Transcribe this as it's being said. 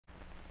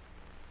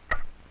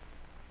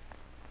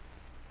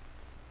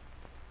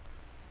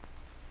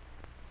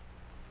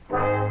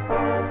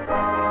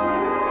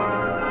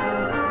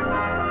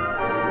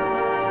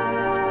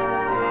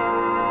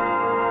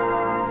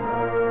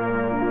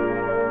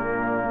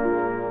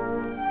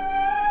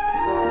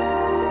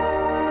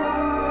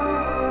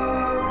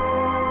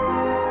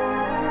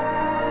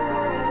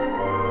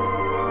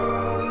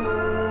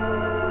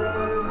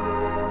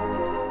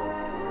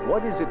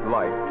it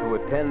like to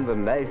attend the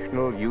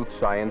National Youth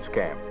Science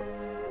Camp?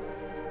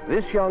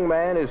 This young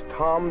man is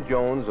Tom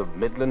Jones of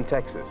Midland,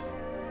 Texas.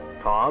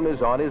 Tom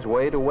is on his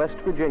way to West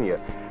Virginia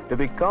to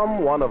become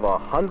one of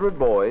 100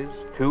 boys,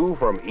 2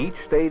 from each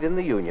state in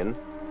the Union,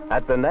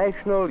 at the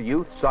National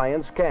Youth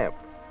Science Camp,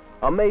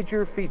 a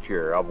major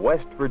feature of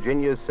West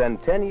Virginia's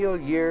Centennial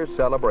Year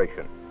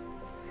celebration.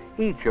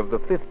 Each of the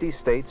 50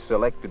 states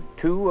selected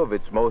 2 of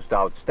its most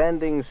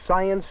outstanding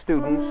science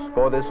students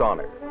for this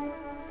honor.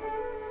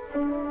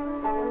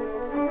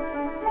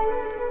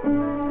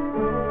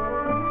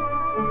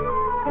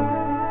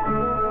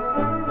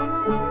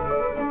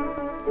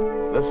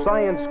 The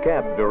Science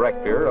Camp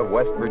Director of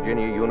West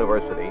Virginia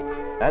University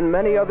and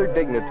many other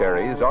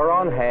dignitaries are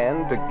on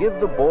hand to give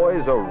the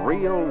boys a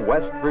real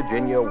West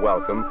Virginia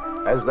welcome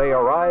as they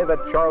arrive at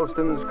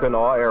Charleston's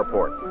Kanawha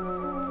Airport.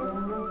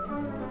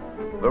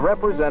 The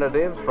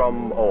representatives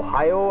from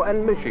Ohio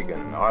and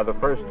Michigan are the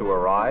first to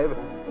arrive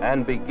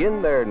and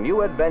begin their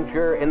new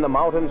adventure in the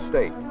Mountain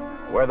State,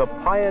 where the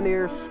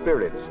pioneer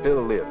spirit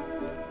still lives.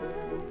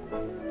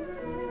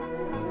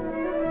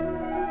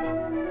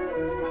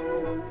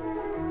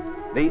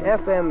 The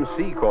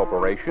FMC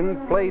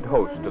Corporation played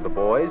host to the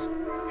boys,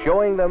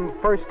 showing them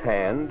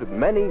firsthand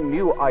many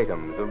new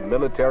items of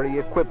military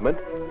equipment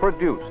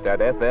produced at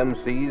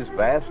FMC's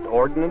vast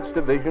Ordnance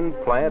Division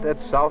plant at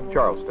South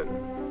Charleston.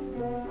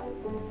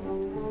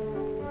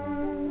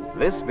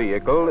 This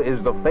vehicle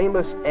is the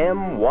famous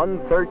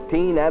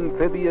M113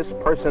 amphibious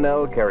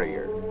personnel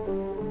carrier.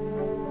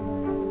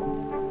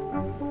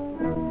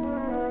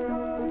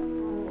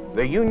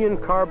 The Union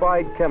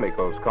Carbide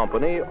Chemicals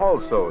Company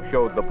also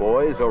showed the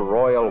boys a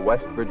royal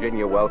West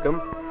Virginia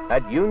welcome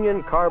at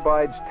Union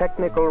Carbide's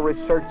Technical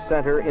Research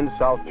Center in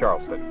South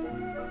Charleston.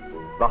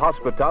 The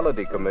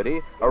Hospitality Committee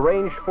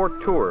arranged for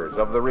tours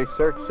of the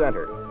research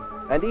center,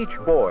 and each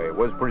boy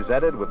was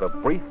presented with a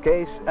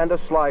briefcase and a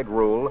slide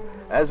rule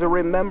as a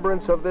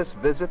remembrance of this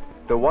visit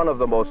to one of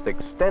the most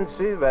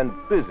extensive and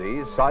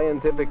busy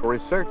scientific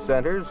research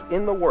centers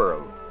in the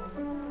world.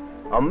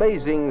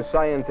 Amazing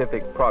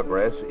scientific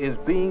progress is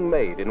being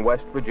made in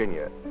West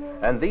Virginia,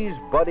 and these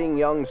budding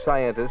young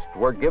scientists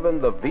were given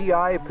the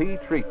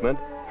VIP treatment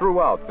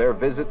throughout their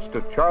visits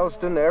to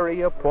Charleston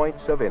area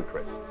points of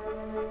interest.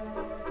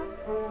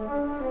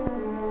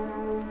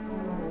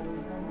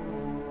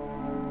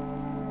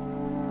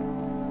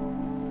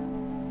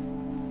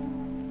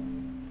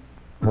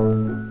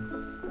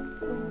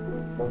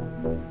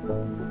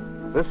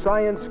 The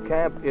science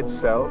camp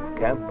itself,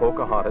 Camp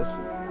Pocahontas,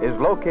 is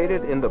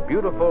located in the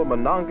beautiful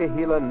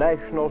Monongahela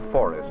National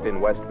Forest in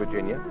West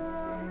Virginia.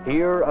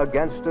 Here,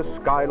 against a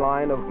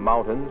skyline of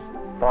mountains,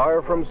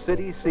 far from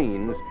city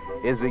scenes,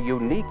 is a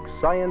unique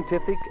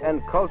scientific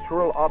and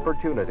cultural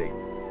opportunity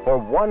for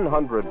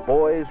 100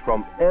 boys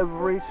from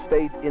every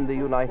state in the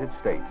United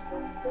States.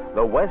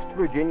 The West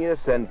Virginia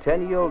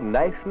Centennial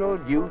National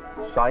Youth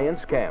Science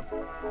Camp.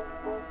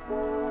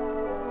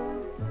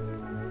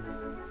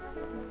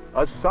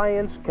 A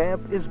science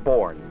camp is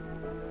born.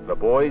 The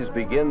boys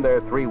begin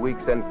their 3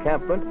 weeks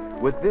encampment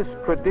with this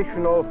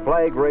traditional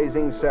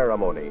flag-raising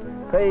ceremony,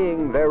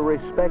 paying their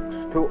respects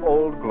to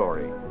Old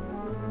Glory.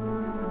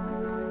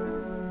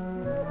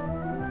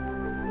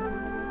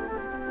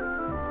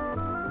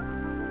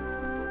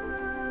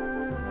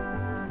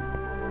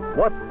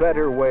 What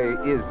better way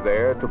is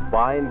there to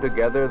bind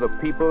together the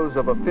peoples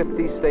of a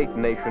 50-state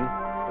nation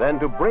than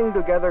to bring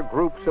together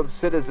groups of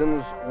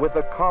citizens with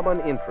a common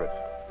interest,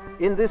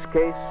 in this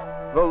case,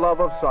 the love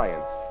of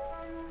science?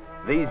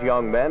 These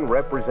young men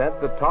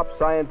represent the top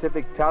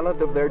scientific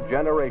talent of their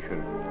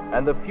generation,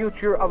 and the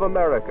future of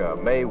America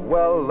may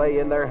well lay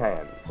in their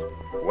hands.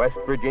 West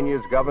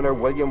Virginia's Governor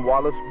William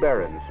Wallace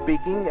Barron,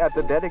 speaking at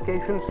the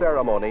dedication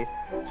ceremony,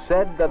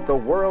 said that the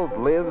world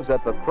lives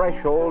at the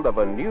threshold of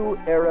a new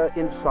era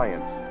in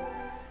science.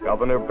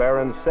 Governor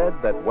Barron said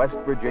that West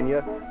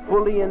Virginia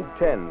fully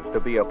intends to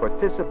be a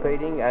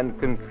participating and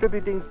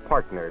contributing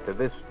partner to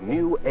this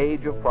new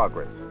age of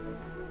progress.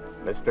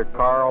 Mr.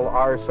 Carl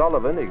R.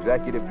 Sullivan,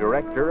 Executive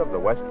Director of the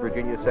West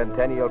Virginia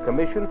Centennial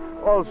Commission,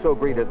 also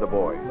greeted the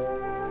boys.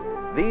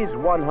 These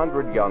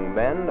 100 young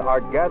men are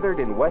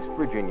gathered in West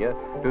Virginia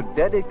to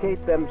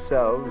dedicate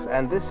themselves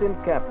and this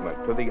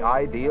encampment to the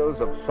ideals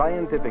of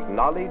scientific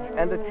knowledge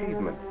and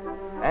achievement,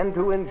 and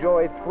to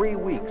enjoy 3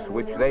 weeks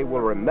which they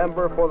will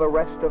remember for the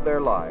rest of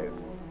their lives.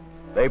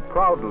 They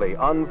proudly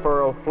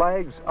unfurl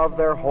flags of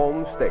their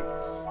home states.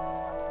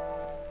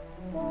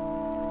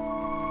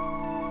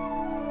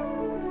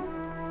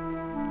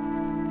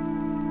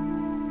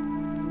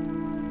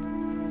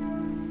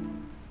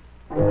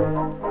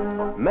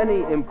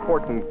 Many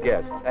important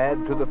guests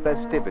add to the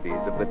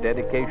festivities of the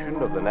dedication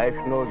of the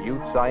National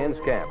Youth Science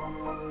Camp.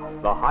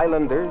 The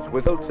Highlanders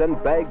with flutes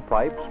and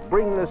bagpipes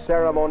bring the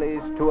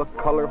ceremonies to a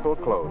colorful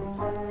close.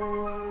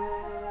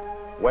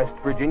 West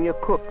Virginia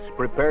cooks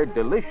prepared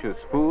delicious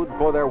food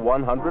for their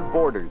 100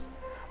 boarders.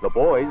 The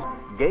boys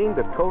gained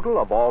a total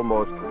of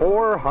almost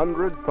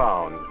 400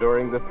 pounds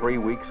during the 3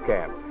 weeks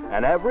camp,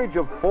 an average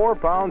of 4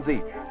 pounds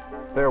each.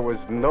 there was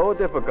no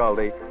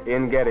difficulty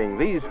in getting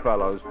these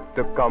fellows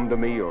to come to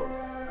meals.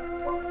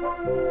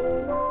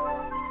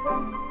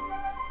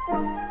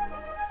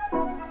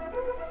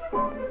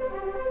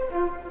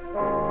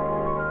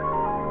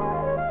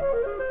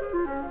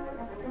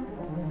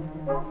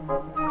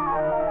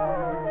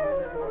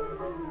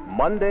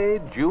 Monday,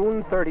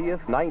 June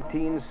 30th,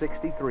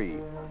 1963,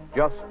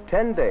 just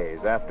 10 days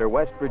after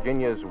West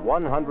Virginia's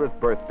 100th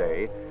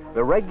birthday,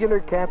 the regular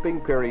camping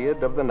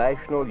period of the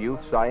National Youth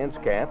Science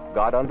Camp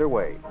got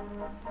underway.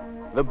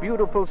 The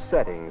beautiful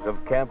settings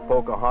of Camp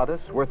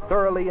Pocahontas were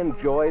thoroughly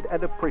enjoyed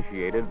and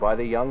appreciated by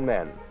the young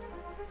men.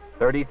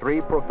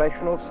 33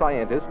 professional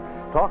scientists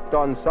talked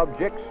on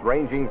subjects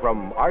ranging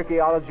from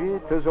archaeology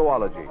to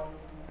zoology.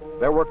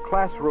 There were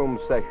classroom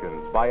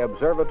sessions by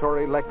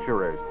observatory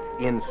lecturers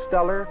in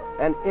stellar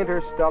and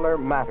interstellar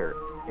matter,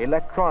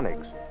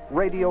 electronics,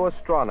 radio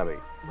astronomy,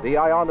 the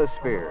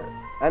ionosphere,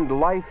 and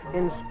life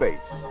in space.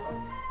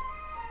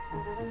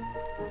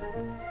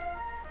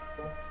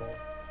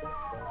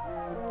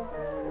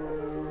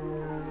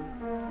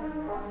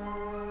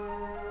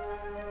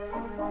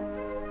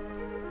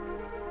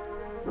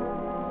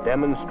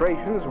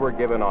 Demonstrations were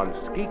given on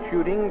skeet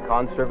shooting,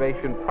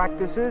 conservation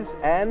practices,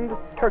 and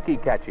turkey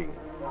catching.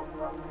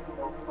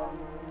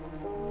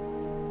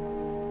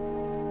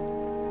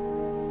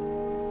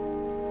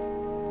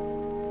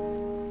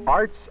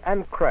 Arts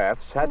and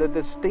crafts had a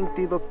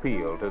distinctive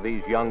appeal to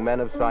these young men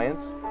of science.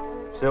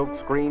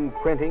 Silkscreen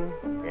printing,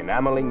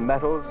 enameling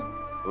metals,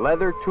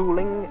 leather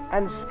tooling,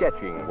 and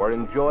sketching were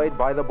enjoyed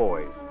by the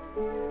boys.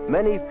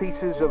 Many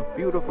pieces of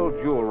beautiful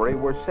jewelry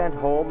were sent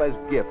home as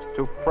gifts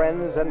to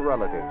friends and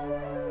relatives,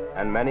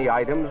 and many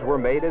items were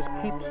made as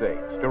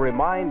keepsakes to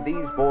remind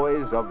these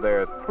boys of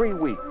their 3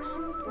 weeks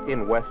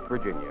in West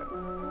Virginia.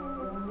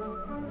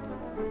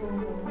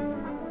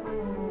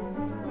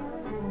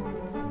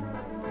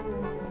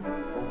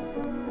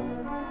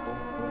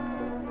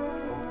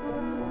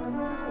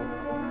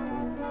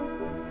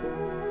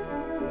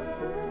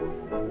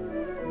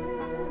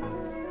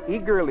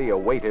 Eagerly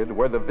awaited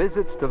were the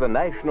visits to the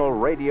National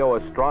Radio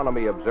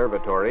Astronomy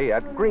Observatory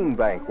at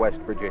Greenbank, West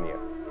Virginia.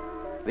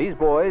 These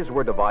boys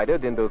were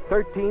divided into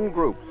 13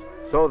 groups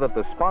so that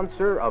the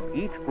sponsor of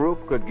each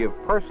group could give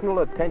personal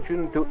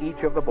attention to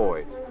each of the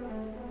boys.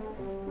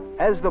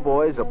 As the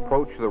boys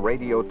approach the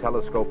radio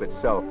telescope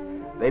itself,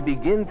 they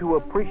begin to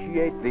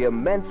appreciate the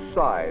immense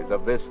size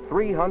of this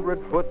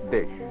 300-foot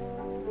dish.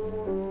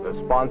 The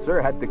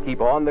sponsor had to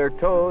keep on their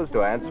toes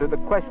to answer the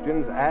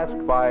questions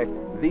asked by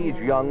these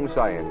young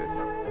scientists.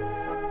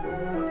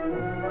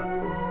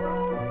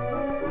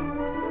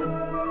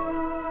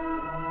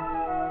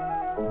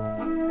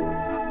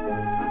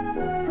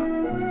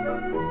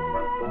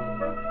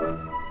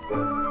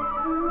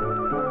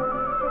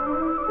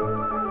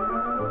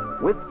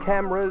 With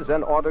cameras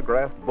and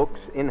autograph books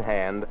in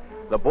hand,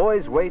 the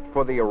boys wait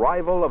for the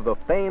arrival of the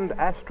famed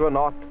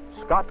astronaut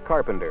Scott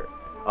Carpenter,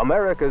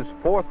 America's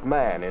 4th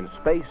man in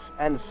space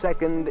and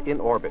 2nd in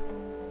orbit.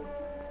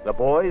 The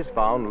boys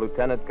found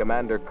Lieutenant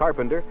Commander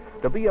Carpenter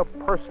to be a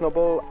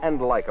personable and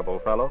likable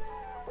fellow,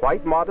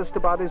 quite modest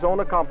about his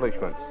own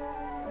accomplishments.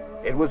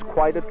 It was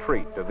quite a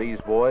treat to these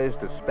boys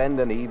to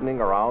spend an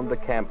evening around the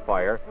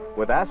campfire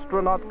with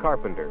astronaut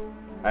Carpenter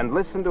and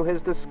listen to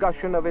his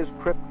discussion of his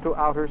trip to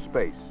outer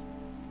space.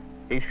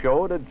 He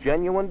showed a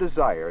genuine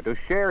desire to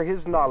share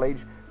his knowledge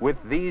with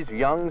these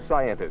young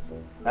scientists,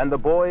 and the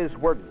boys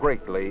were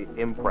greatly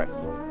impressed.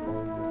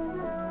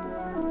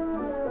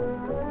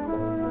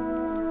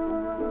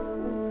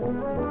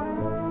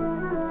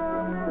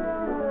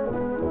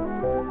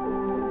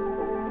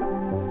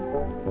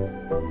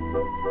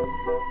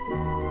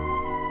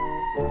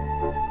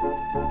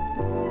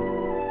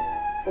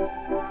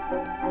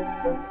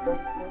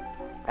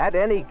 At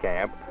any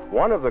camp,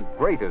 one of the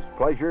greatest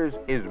pleasures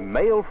is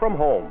mail from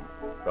home.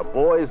 The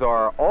boys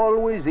are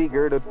always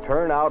eager to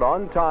turn out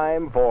on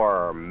time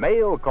for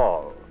mail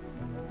call.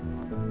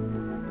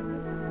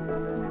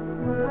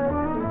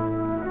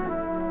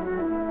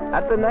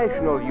 At the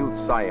National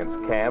Youth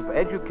Science Camp,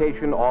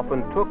 education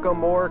often took a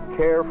more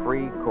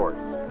carefree course.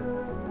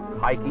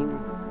 Hiking,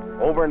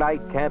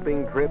 overnight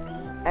camping trips,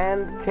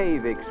 and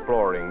cave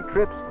exploring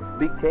trips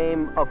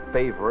became a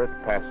favorite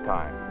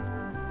pastime.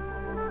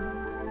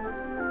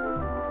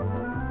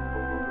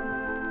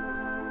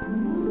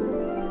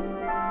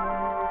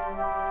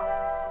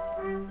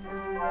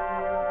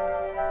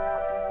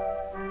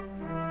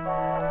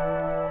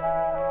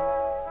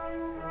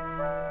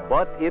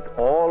 But it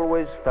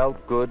always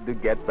felt good to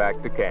get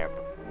back to camp.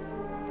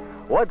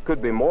 What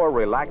could be more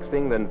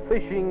relaxing than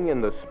fishing in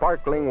the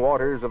sparkling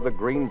waters of the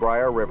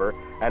Greenbrier River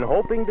and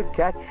hoping to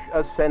catch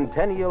a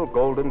Centennial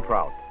golden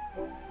trout?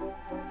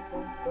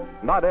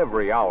 Not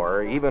every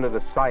hour, even at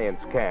a science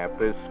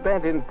camp, is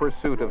spent in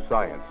pursuit of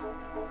science.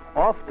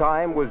 Off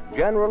time was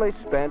generally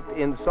spent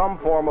in some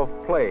form of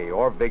play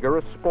or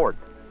vigorous sport.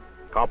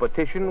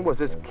 Competition was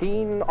as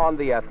keen on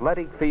the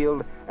athletic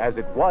field as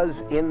it was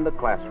in the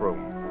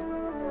classroom.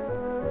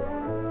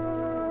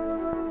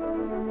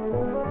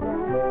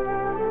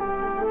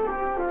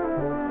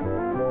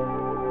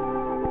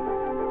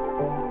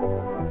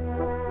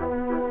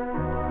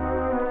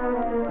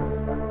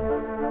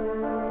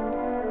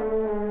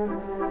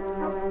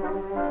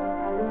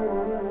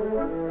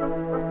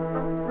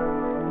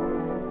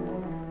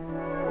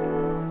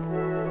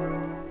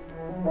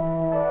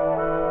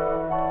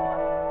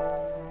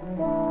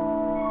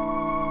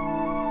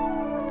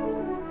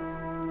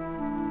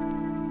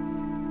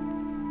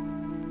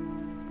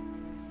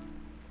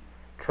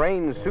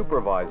 trained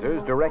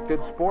supervisors directed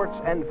sports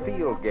and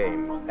field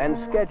games and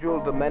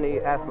scheduled the many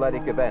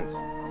athletic events.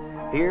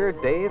 Here,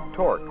 Dave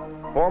Tork,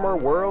 former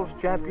world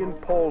champion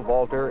pole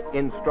vaulter,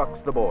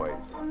 instructs the boys.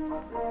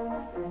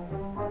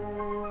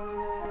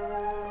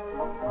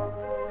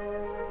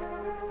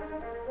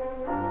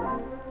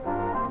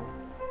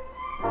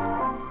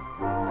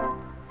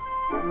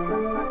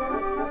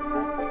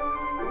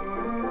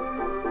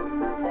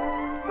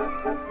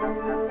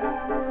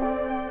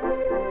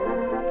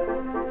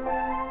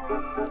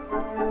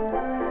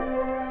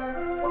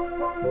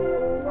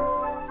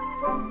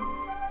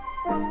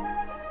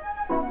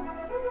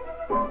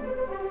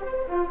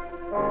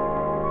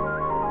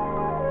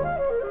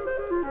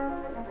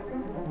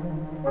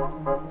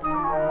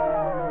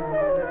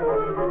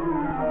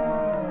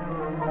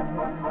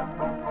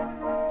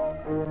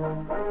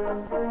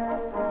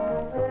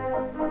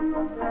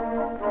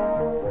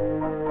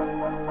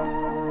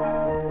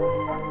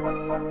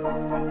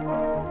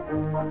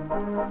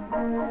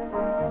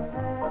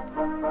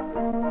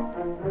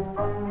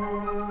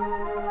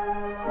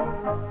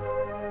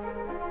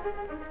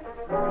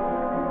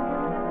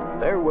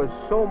 There was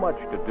so much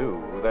to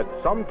do that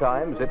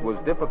sometimes it was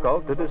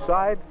difficult to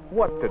decide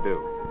what to do.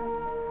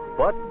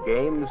 But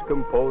games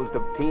composed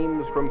of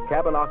teams from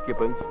cabin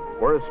occupants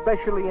were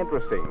especially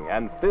interesting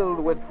and filled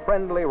with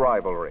friendly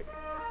rivalry.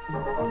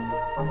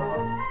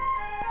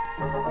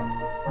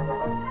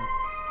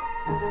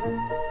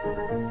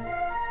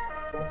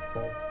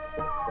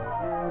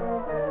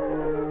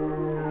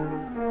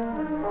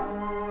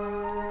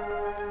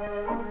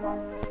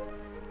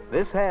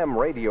 This ham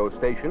radio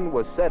station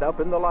was set up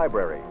in the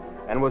library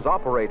and was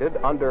operated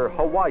under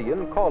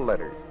Hawaiian call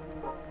letters.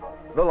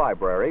 The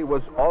library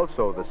was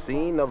also the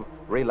scene of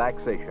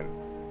relaxation,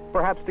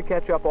 perhaps to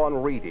catch up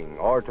on reading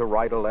or to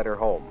write a letter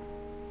home.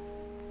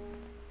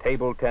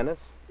 Table tennis,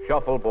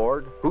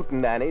 shuffleboard,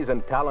 hootenannies,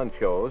 and talent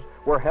shows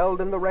were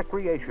held in the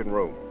recreation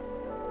room.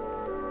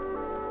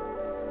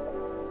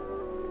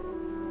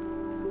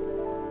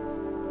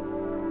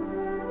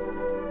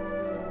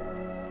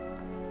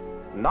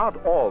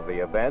 Not all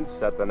the events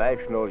at the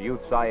National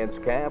Youth Science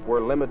Camp were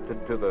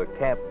limited to the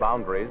camp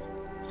boundaries.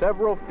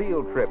 Several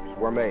field trips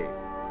were made.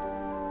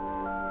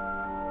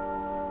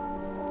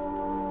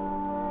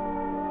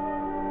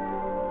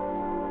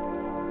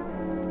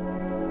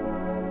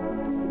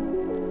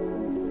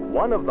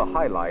 One of the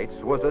highlights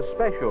was a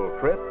special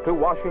trip to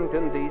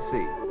Washington,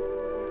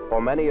 D.C.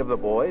 For many of the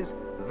boys,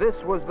 this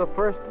was the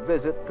first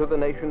visit to the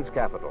nation's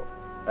capital,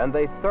 and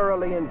they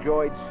thoroughly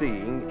enjoyed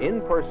seeing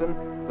in person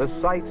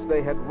the sights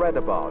they had read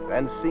about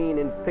and seen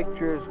in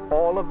pictures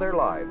all of their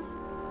lives.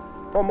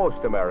 For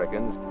most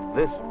Americans,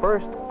 this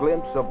first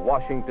glimpse of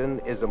Washington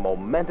is a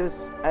momentous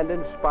and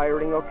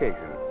inspiring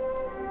occasion.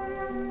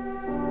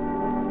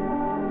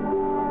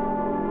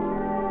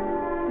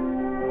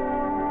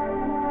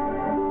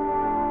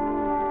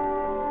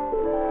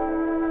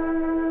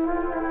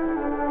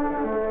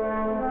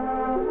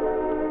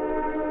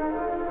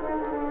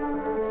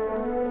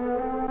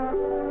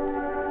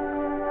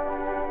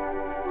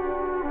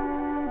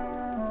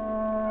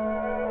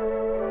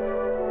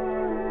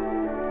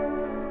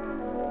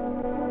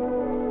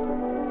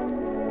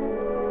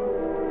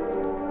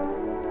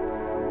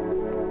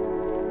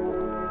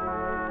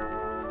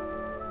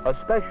 A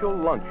special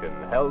luncheon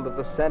held at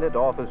the Senate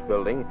office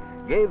building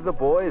gave the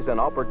boys an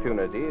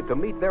opportunity to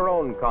meet their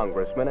own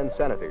congressmen and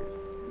senators.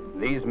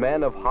 These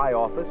men of high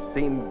office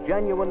seemed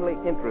genuinely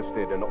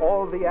interested in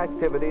all the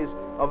activities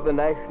of the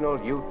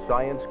National Youth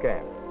Science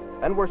Camp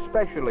and were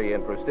specially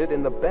interested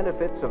in the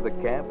benefits of the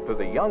camp to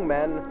the young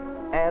men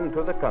and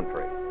to the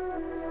country.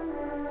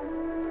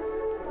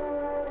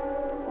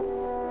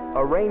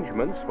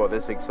 Arrangements for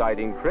this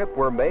exciting trip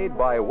were made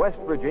by West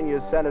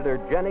Virginia Senator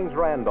Jennings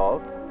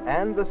Randolph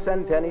and the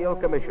Centennial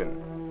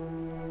Commission.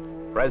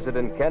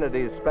 President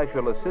Kennedy's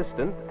special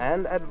assistant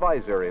and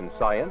advisor in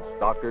science,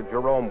 Dr.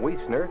 Jerome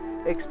Wiesner,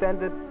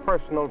 extended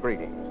personal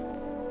greetings.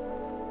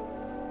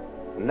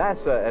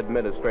 NASA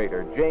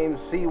Administrator James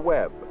C.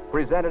 Webb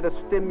presented a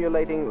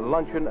stimulating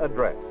luncheon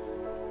address.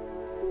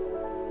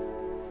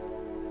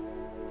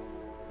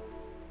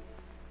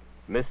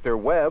 Mr.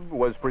 Webb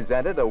was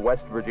presented a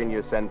West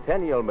Virginia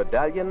Centennial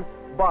medallion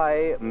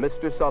by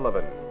Mr.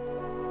 Sullivan.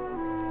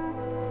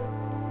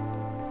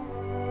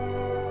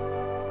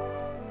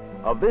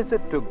 A visit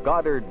to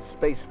Goddard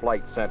Space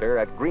Flight Center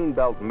at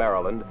Greenbelt,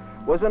 Maryland,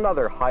 was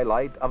another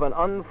highlight of an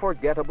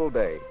unforgettable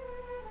day.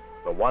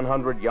 The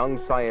 100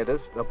 young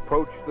scientists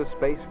approached the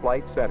Space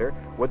Flight Center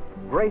with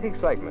great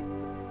excitement,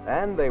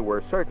 and they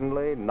were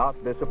certainly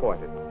not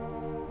disappointed.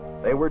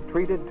 They were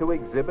treated to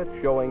exhibits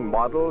showing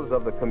models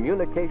of the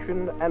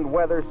communication and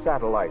weather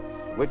satellites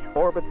which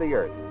orbit the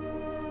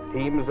Earth.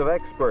 Teams of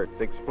experts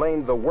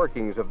explained the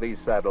workings of these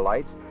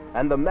satellites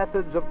and the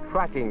methods of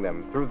tracking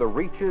them through the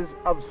reaches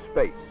of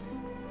space.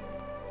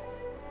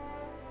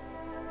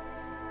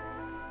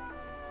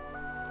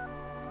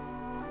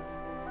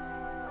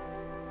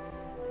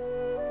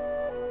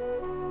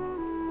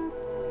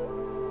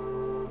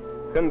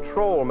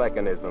 Control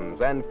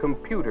mechanisms and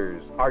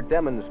computers are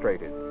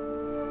demonstrated.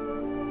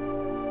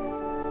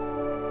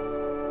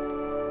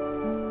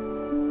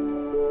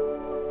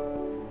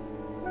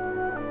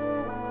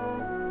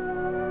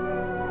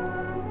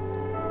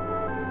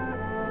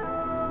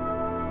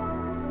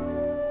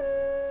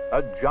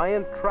 a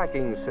giant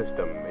tracking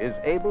system is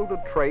able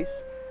to trace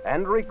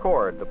and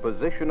record the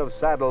position of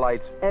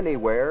satellites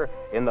anywhere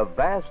in the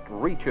vast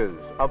reaches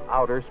of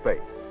outer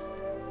space.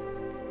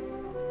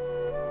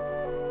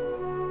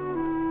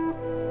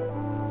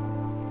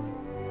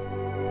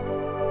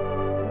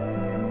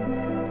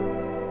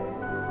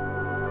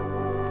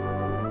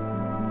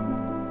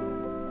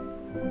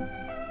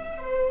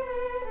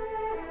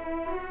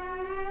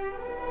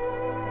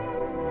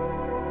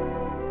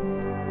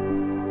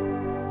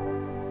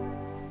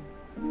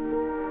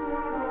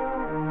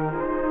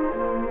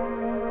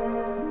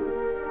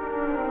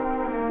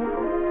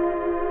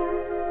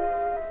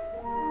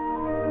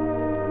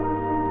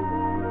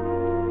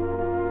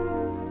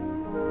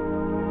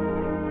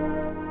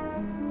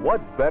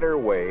 What better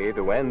way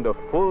to end a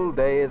full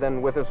day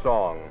than with a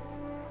song?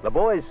 The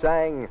boys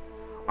sang,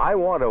 "I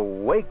Want to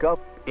Wake Up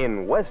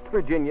in West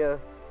Virginia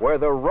Where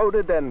the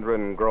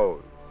Rhododendron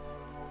Grows."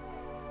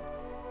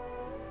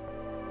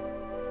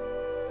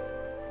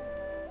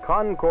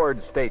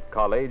 Concord State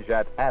College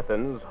at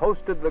Athens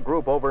hosted the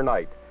group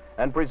overnight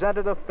and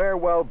presented a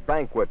farewell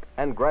banquet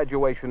and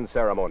graduation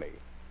ceremony.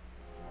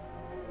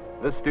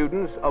 The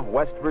students of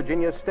West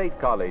Virginia State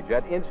College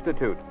at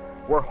Institute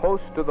were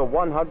hosts to the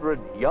 100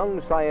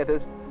 young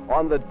scientists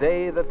on the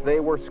day that they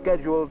were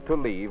scheduled to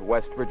leave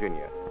West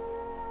Virginia.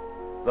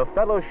 The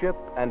fellowship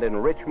and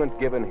enrichment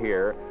given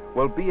here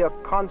will be a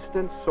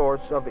constant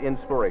source of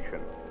inspiration.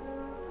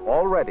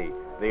 Already,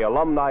 the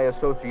Alumni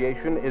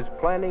Association is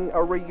planning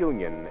a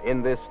reunion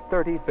in this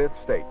 35th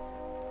state.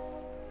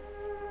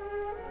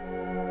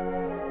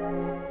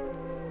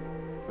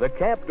 The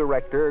camp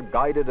director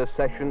guided a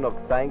session of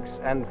thanks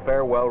and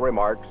farewell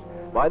remarks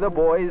by the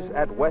boys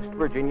at West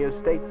Virginia's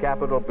State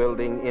Capitol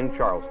building in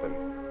Charleston.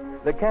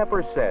 The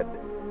campers said,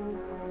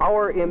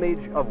 "Our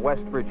image of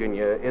West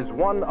Virginia is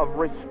one of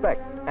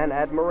respect and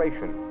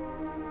admiration.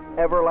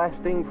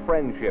 Everlasting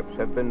friendships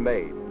have been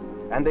made,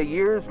 and a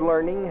year's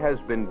learning has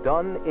been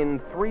done in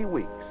 3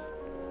 weeks.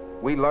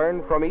 We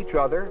learn from each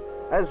other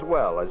as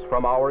well as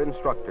from our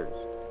instructors.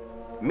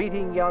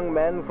 Meeting young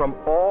men from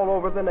all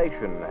over the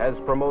nation has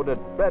promoted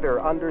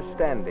better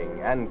understanding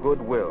and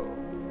goodwill."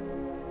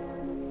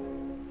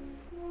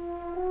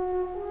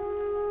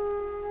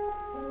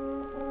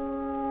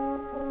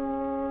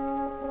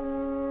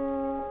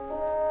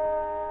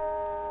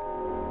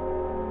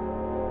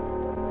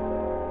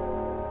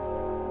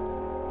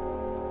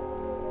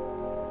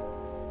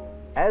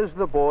 As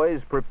the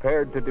boys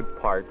prepared to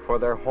depart for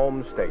their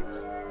home states,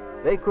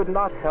 they could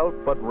not help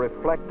but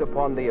reflect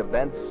upon the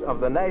events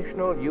of the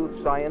National Youth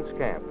Science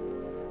Camp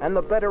and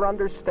the better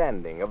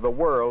understanding of the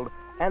world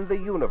and the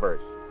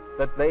universe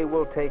that they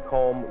will take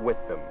home with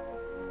them.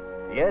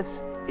 Yes,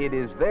 it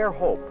is their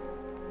hope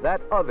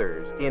that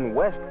others in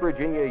West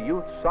Virginia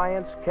youth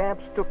science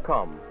camps to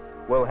come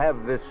will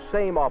have this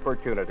same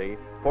opportunity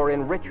for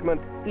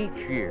enrichment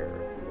each year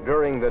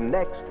during the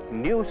next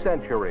new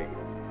century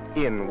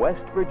in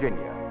West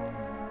Virginia.